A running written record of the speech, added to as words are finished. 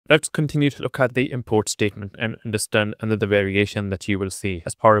let's continue to look at the import statement and understand another variation that you will see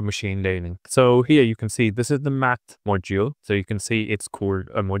as part of machine learning. So here you can see this is the math module. So you can see it's called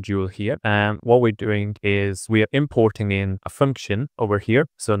a module here. And what we're doing is we are importing in a function over here.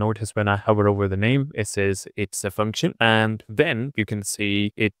 So notice when I hover over the name, it says it's a function. And then you can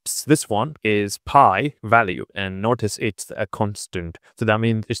see this one is pi value. And notice it's a constant. So that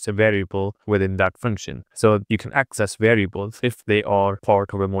means it's a variable within that function. So you can access variables if they are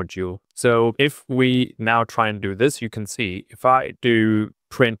part of a module. So if we now try and do this, you can see if I do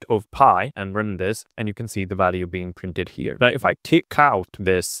print of pi and run this, and you can see the value being printed here. Now, if I take out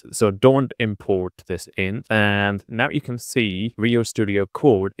this, so don't import this in, and now you can see Visual Studio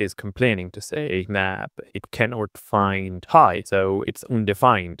Code is complaining to say that it cannot find pi, so it's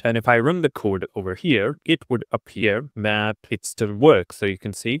undefined. And if I run the code over here, it would appear that it still works. So you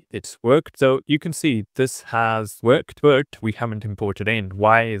can see it's worked. So you can see this has worked, but we haven't imported in.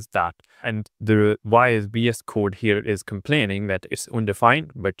 Why is that? And why is VS Code here is complaining that it's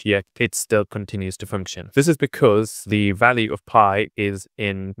undefined, but yet it still continues to function. This is because the value of pi is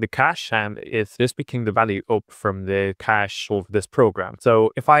in the cache, and it's just picking the value up from the cache of this program. So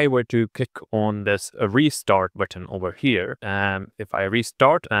if I were to click on this restart button over here, and if I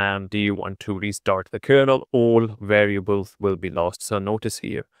restart, and do you want to restart the kernel, all variables will be lost. So notice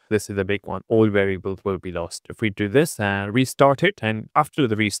here, this is a big one. All variables will be lost. If we do this and restart it, and after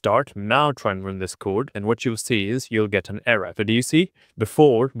the restart, now try and run this code, and what you'll see is you'll get an error. So do you see?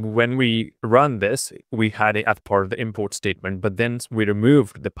 Before, when we run this, we had it as part of the import statement, but then we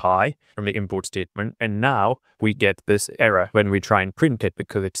removed the pi from the import statement, and now we get this error when we try and print it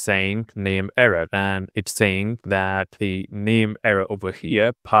because it's saying name error, and it's saying that the name error over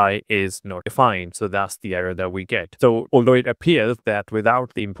here, pi is not defined. So that's the error that we get. So although it appears that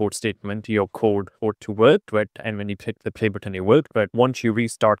without the import statement, your code ought to work, but and when you click the play button, it worked. But once you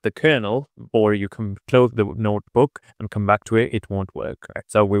restart the kernel, or you can close the notebook and come back to it, it won't work. Right?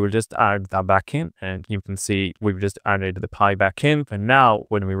 So we will just add that back in, and you can see we've just added the pi back in. And now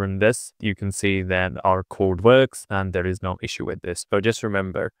when we run this, you can see that our code works and there is no issue with this. So just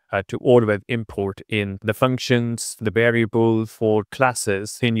remember to always import in the functions, the variables for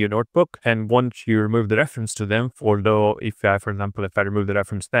classes in your notebook. And once you remove the reference to them, although if I, for example, if I remove the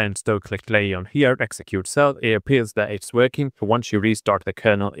reference then still click play on here, execute cell, it appears that it's working. But once you restart the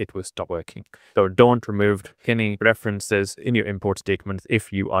kernel, it will stop working. So don't remove any references in your import statements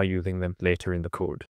if you are using them later in the code.